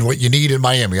Wisconsin than what you need in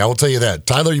Miami. I will tell you that.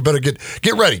 Tyler, you better get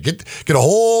ready. Get a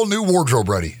whole new wardrobe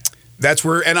ready. That's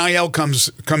where NIL comes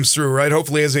through, right?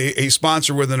 Hopefully as a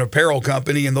sponsor with an apparel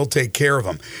company, and they'll take care of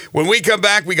them. When we come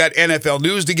back, we got NFL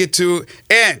news to get to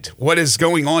and what is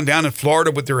going on down in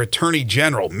Florida with their attorney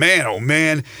general. Man, oh,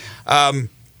 man.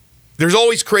 There's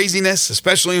always craziness,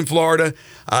 especially in Florida.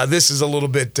 This is a little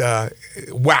bit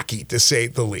wacky, to say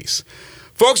the least.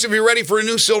 Folks, if you're ready for a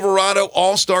new Silverado,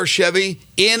 All-Star Chevy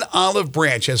in Olive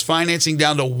Branch has financing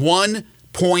down to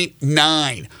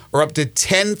 1.9 or up to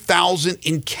 $10,000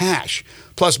 in cash.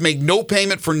 Plus, make no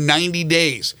payment for 90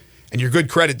 days, and your good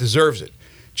credit deserves it.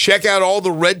 Check out all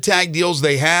the red tag deals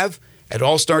they have at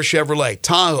All-Star Chevrolet,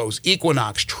 Tahoes,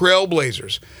 Equinox,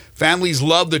 Trailblazers. Families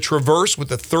love the Traverse with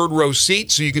the third row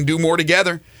seat so you can do more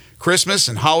together. Christmas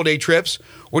and holiday trips.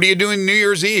 What are you doing New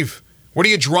Year's Eve? What are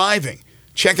you driving?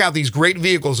 Check out these great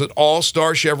vehicles at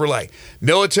All-Star Chevrolet.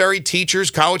 Military, teachers,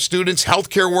 college students,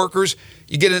 healthcare workers,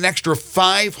 you get an extra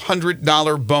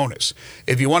 $500 bonus.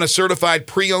 If you want a certified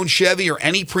pre-owned Chevy or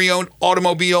any pre-owned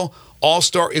automobile,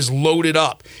 All-Star is loaded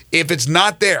up. If it's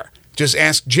not there, just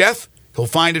ask Jeff. He'll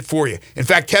find it for you. In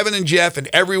fact, Kevin and Jeff and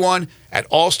everyone at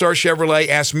All-Star Chevrolet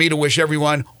asked me to wish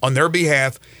everyone on their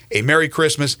behalf a Merry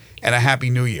Christmas and a Happy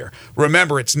New Year.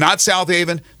 Remember, it's not South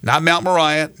Haven, not Mount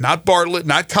Moriah, not Bartlett,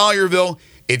 not Collierville.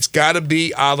 It's got to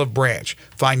be Olive Branch.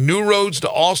 Find new roads to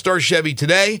All-Star Chevy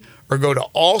today or go to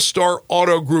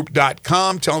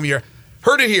allstarautogroup.com. Tell them you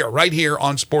heard it here, right here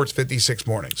on Sports 56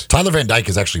 Mornings. Tyler Van Dyke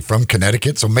is actually from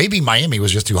Connecticut, so maybe Miami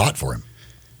was just too hot for him.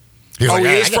 He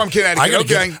is from Connecticut.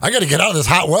 I got to get out of this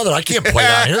hot weather. I can't play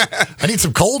down here. I need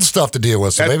some cold stuff to deal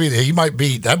with. So maybe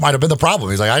that might have been the problem.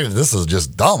 He's like, this is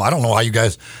just dumb. I don't know how you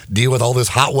guys deal with all this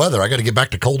hot weather. I got to get back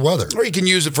to cold weather. Or you can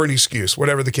use it for an excuse,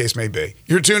 whatever the case may be.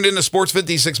 You're tuned in to Sports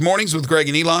 56 Mornings with Greg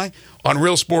and Eli on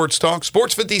Real Sports Talk,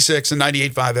 Sports 56 and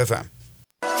 98.5 FM.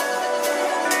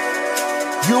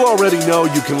 You already know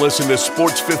you can listen to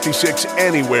Sports 56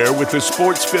 anywhere with the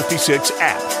Sports 56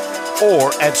 app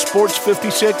or at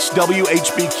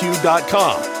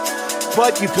sports56whbq.com.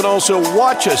 But you can also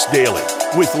watch us daily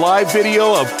with live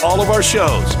video of all of our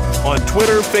shows on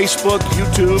Twitter, Facebook,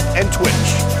 YouTube, and Twitch.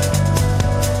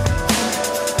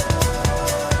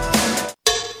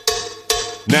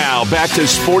 Now, back to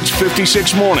Sports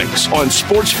 56 Mornings on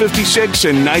Sports 56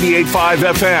 and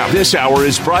 98.5 FM. This hour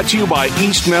is brought to you by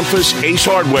East Memphis Ace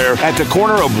Hardware at the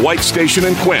corner of White Station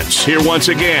and Quince. Here once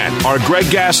again are Greg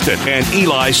Gaston and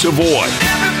Eli Savoy.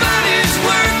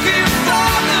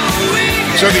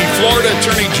 So the Florida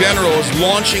Attorney General is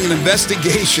launching an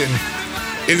investigation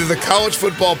into the College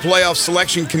Football Playoff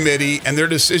Selection Committee and their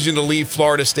decision to leave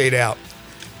Florida State out.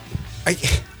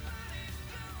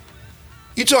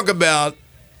 You talk about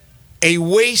a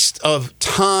waste of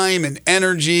time and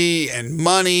energy and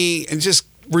money and just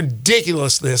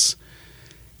ridiculousness.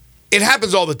 It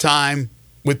happens all the time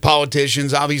with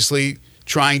politicians, obviously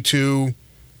trying to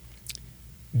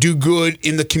do good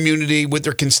in the community with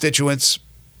their constituents.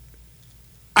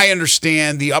 I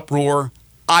understand the uproar.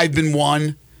 I've been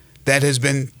one that has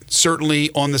been certainly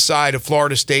on the side of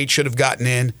Florida State, should have gotten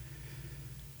in.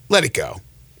 Let it go.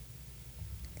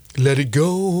 Let it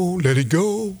go. Let it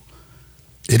go.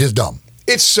 It is dumb.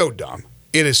 It's so dumb.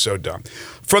 It is so dumb.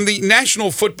 From the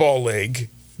National Football League,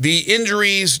 the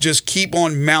injuries just keep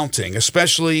on mounting,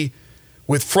 especially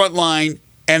with frontline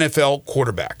NFL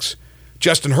quarterbacks.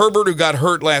 Justin Herbert, who got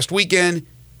hurt last weekend,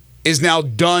 is now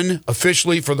done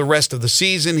officially for the rest of the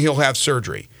season. He'll have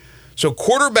surgery. So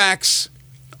quarterbacks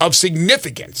of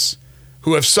significance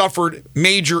who have suffered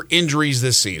major injuries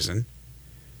this season: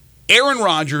 Aaron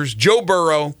Rodgers, Joe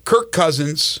Burrow, Kirk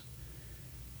Cousins,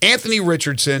 Anthony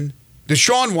Richardson,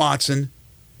 Deshaun Watson,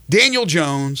 Daniel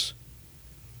Jones,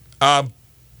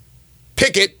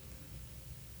 Pickett.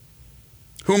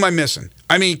 Who am I missing?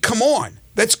 I mean, come on.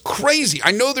 That's crazy.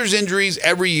 I know there's injuries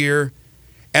every year,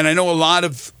 and I know a lot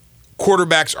of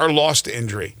quarterbacks are lost to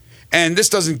injury. And this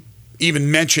doesn't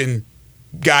even mention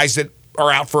guys that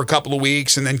are out for a couple of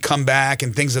weeks and then come back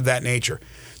and things of that nature.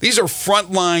 These are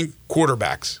frontline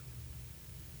quarterbacks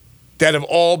that have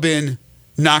all been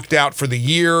knocked out for the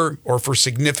year or for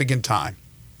significant time.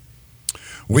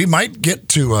 We might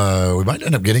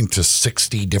end up getting to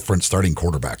 60 different starting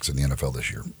quarterbacks in the NFL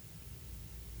this year.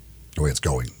 The way it's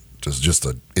going. It's just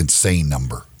an insane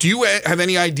number. Do you have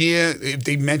any idea if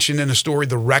they mentioned in a story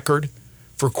the record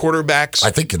for quarterbacks? I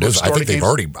think it is. I think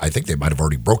they might have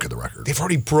already broken the record. They've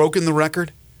already broken the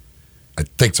record? I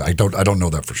think so. I don't know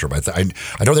that for sure, but I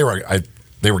know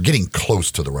they were getting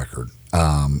close to the record.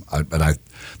 And I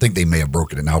think they may have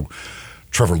broken it. Now,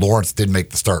 Trevor Lawrence did make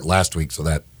the start last week, so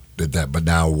that did that. But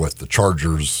now with the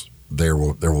Chargers, there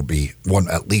will be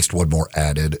at least one more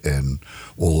added, and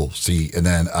we'll see. And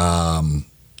then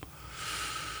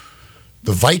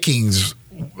the Vikings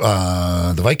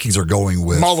are going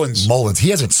with Mullins. He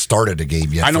hasn't started a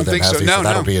game yet. I don't think so. No,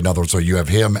 that'll be another one. So you have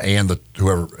him and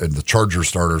the Charger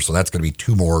starter. So that's going to be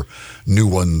two more new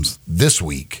ones this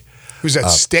week. Who's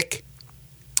that? Stick?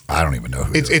 I don't even know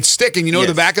who it's Stick. And you know who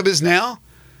the backup is now?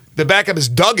 The backup is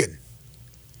Duggan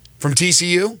from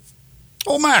TCU.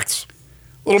 Oh, Max.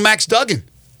 Little Max Duggan.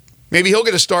 Maybe he'll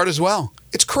get a start as well.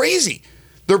 It's crazy.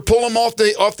 They're pulling him off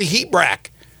the heap rack.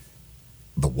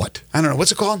 The what? I don't know.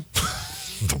 What's it called?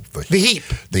 The heap.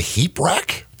 The heap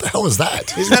rack? What the hell is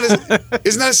that?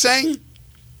 Isn't that a saying?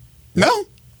 No?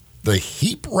 The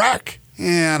heap rack?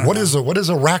 Yeah, I don't know. What is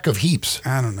a rack of heaps?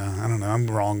 I don't know. I'm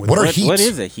wrong with what are heaps? What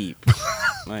is a heap?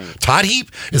 Todd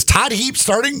Heap? Is Todd Heap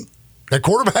starting at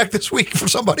quarterback this week for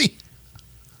somebody?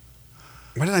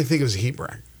 Why did I think it was a heap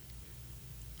rack?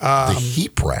 The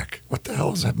heap rack? What the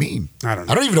hell does that mean? I don't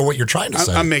know. I don't even know what you're trying to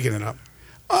say. I'm making it up.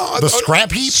 The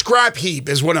scrap heap? Scrap heap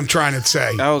is what I'm trying to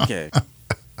say. Okay.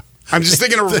 I'm just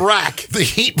thinking of rack. The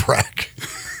heap rack.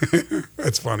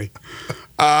 That's funny.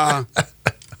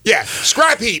 Yeah,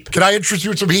 scrap heap. Can I interest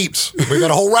you in some heaps? We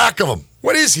got a whole rack of them.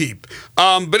 What is heap?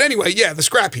 But anyway, yeah, the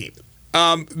scrap heap.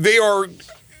 They are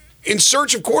in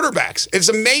search of quarterbacks. It's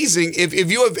amazing.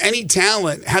 If you have any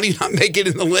talent, how do you not make it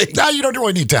in the league? No, you don't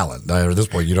really need talent. At this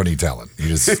point, you don't need talent.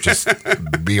 You just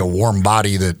be a warm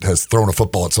body that has thrown a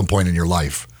football at some point in your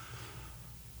life.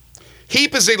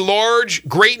 Heap is a large,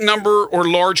 great number, or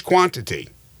large quantity.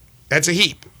 That's a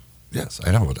heap. Yes,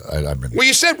 I know. Well,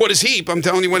 you said, what is heap? I'm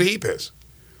telling you what a heap is.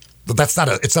 But it's not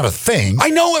a thing.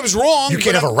 I know I was wrong. You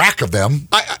can't have a rack of them.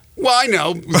 I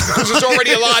know, because there's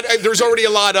already a lot. There's already a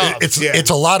lot of. It's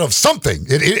a lot of something.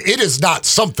 It is not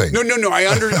something. No.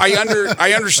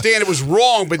 I understand it was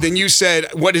wrong, but then you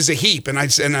said, "What is a heap?" And I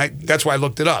that's why I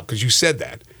looked it up, because you said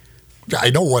that.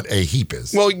 I know what a heap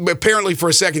is. Well, apparently for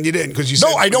a second you didn't, because you said.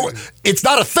 No, I know. It's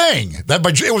not a thing.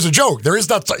 It was a joke. There is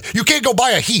not. You can't go buy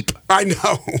a heap. I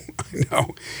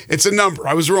know. It's a number.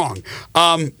 I was wrong.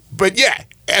 But yeah,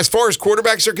 as far as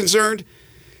quarterbacks are concerned,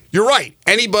 you're right.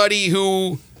 Anybody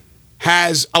who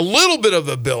has a little bit of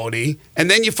ability,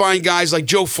 and then you find guys like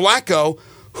Joe Flacco,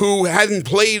 who hadn't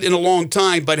played in a long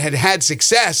time but had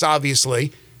success,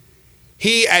 obviously.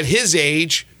 He, at his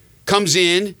age, comes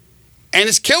in and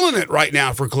is killing it right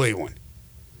now for Cleveland.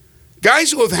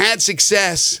 Guys who have had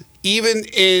success, even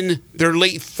in their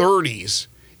late 30s,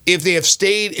 if they have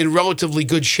stayed in relatively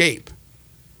good shape,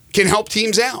 can help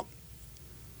teams out.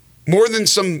 More than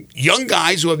some young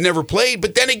guys who have never played.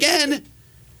 But then again,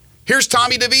 here's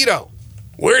Tommy DeVito.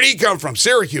 Where did he come from?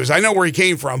 Syracuse. I know where he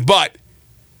came from. But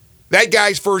that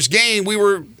guy's first game, we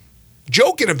were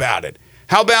joking about it.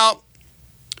 How about,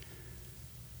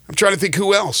 I'm trying to think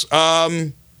who else.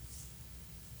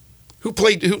 Who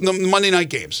played the Monday night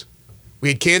games? We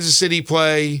had Kansas City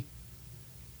play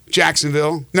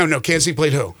Jacksonville. No, Kansas City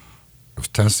played who? was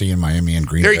Tennessee and Miami and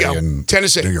Green There Bay you go. and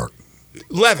Tennessee. New York.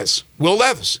 Will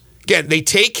Levis. Again, they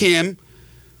take him.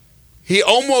 He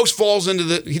almost falls into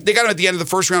they got him at the end of the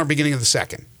first round or beginning of the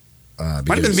second. Might have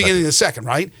been the beginning of the second,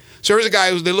 right? So here's a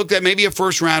guy who they looked at maybe a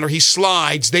first rounder. He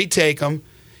slides. They take him.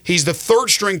 He's the third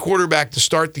string quarterback to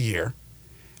start the year.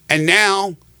 And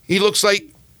now he looks like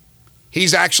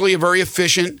he's actually a very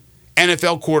efficient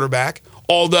NFL quarterback.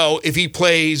 Although if he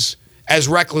plays as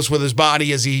reckless with his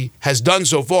body as he has done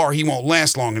so far, he won't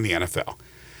last long in the NFL.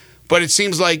 But it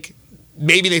seems like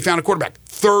maybe they found a quarterback.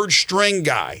 Third string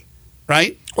guy,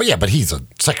 right? Well, yeah, but he's a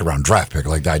second-round draft pick.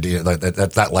 Like the idea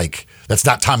that's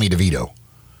not Tommy DeVito. I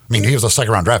mean, he was a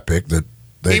second-round draft pick that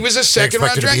he was a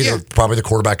second-round draft pick. Yeah. Probably the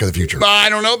quarterback of the future. I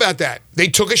don't know about that. They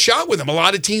took a shot with him. A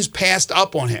lot of teams passed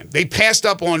up on him. They passed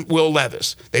up on Will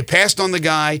Levis. They passed on the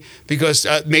guy because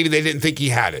maybe they didn't think he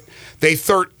had it. They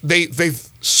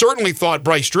certainly thought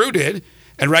Bryce Drew did,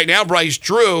 and right now Bryce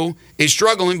Drew is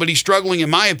struggling, but he's struggling, in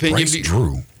my opinion.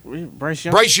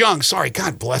 Bryce Young. Sorry,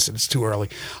 God bless it. It's too early.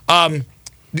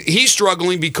 He's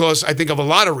struggling because I think of a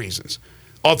lot of reasons.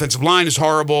 Offensive line is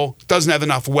horrible, doesn't have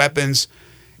enough weapons.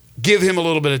 Give him a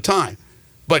little bit of time.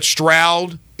 But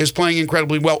Stroud is playing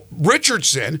incredibly well.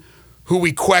 Richardson, who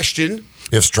we questioned,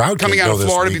 if Stroud coming out of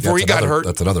Florida before he got hurt.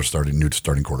 That's another new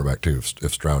starting quarterback, too.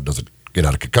 If Stroud doesn't get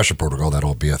out of concussion protocol,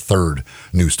 that'll be a third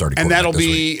new starting quarterback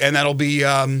and that'll be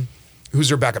who's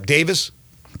their backup? Davis?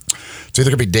 It's either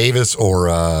going to be Davis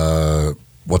or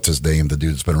what's his name, the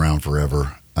dude that's been around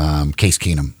forever, Case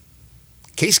Keenum.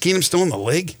 Case Keenum's still in the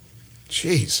league?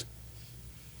 Jeez.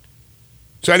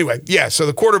 So anyway, yeah, so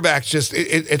the quarterback's just,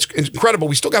 it's incredible.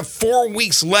 We still got 4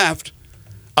 weeks left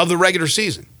of the regular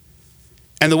season.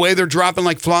 And the way they're dropping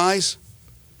like flies,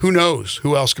 who knows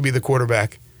who else could be the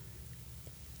quarterback.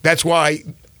 That's why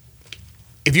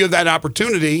if you have that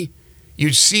opportunity,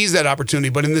 you seize that opportunity.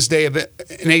 But in this day of an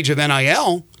age of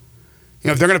NIL,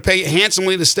 if they're going to pay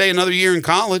handsomely to stay another year in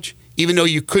college, even though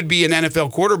you could be an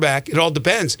NFL quarterback, it all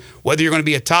depends whether you're going to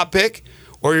be a top pick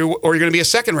or you're going to be a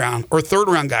second round or third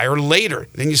round guy or later.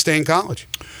 Then you stay in college.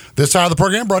 This side of the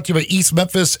program brought to you by East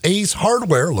Memphis Ace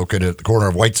Hardware, located at the corner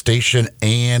of White Station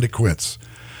and Quince.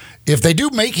 If they do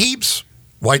make heaps,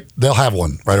 they'll have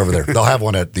one right over there. They'll have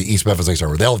one at the East Memphis Ace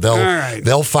Hardware.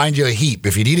 They'll find you a heap.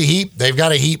 If you need a heap, they've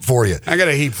got a heap for you. I got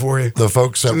a heap for you. The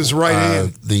folks at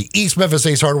hand. The East Memphis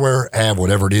Ace Hardware have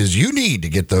whatever it is you need to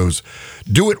get those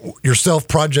do-it-yourself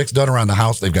projects done around the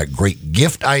house. They've got great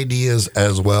gift ideas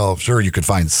as well. Sure, you could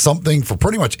find something for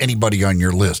pretty much anybody on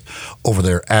your list over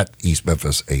there at East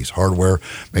Memphis Ace Hardware.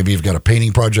 Maybe you've got a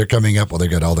painting project coming up. Well, they've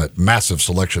got all that massive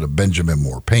selection of Benjamin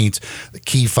Moore paints, the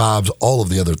key fobs, all of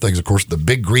the other things. Of course, the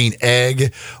big green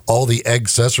egg, all the egg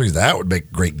accessories. That would make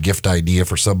a great gift idea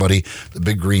for somebody. The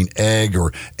big green egg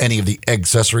or any of the egg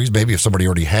accessories. Maybe if somebody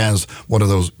already has one of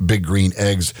those big green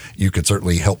eggs, you could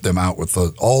certainly help them out with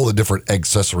all the different egg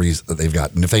accessories that they've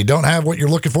got. And if they don't have what you're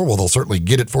looking for, well, they'll certainly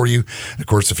get it for you. And of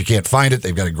course, if you can't find it,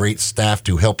 they've got a great staff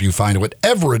to help you find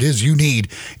whatever it is you need.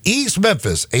 East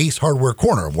Memphis Ace Hardware,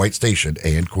 corner of White Station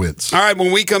and Quince. All right,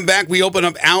 when we come back, we open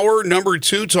up hour number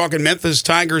 2, talking Memphis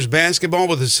Tigers basketball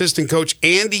with assistant coach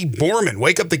Andy Borman.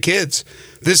 Wake up the kids.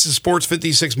 This is Sports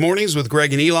 56 Mornings with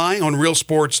Greg and Eli on Real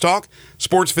Sports Talk,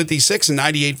 Sports 56 and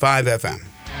 98.5 FM.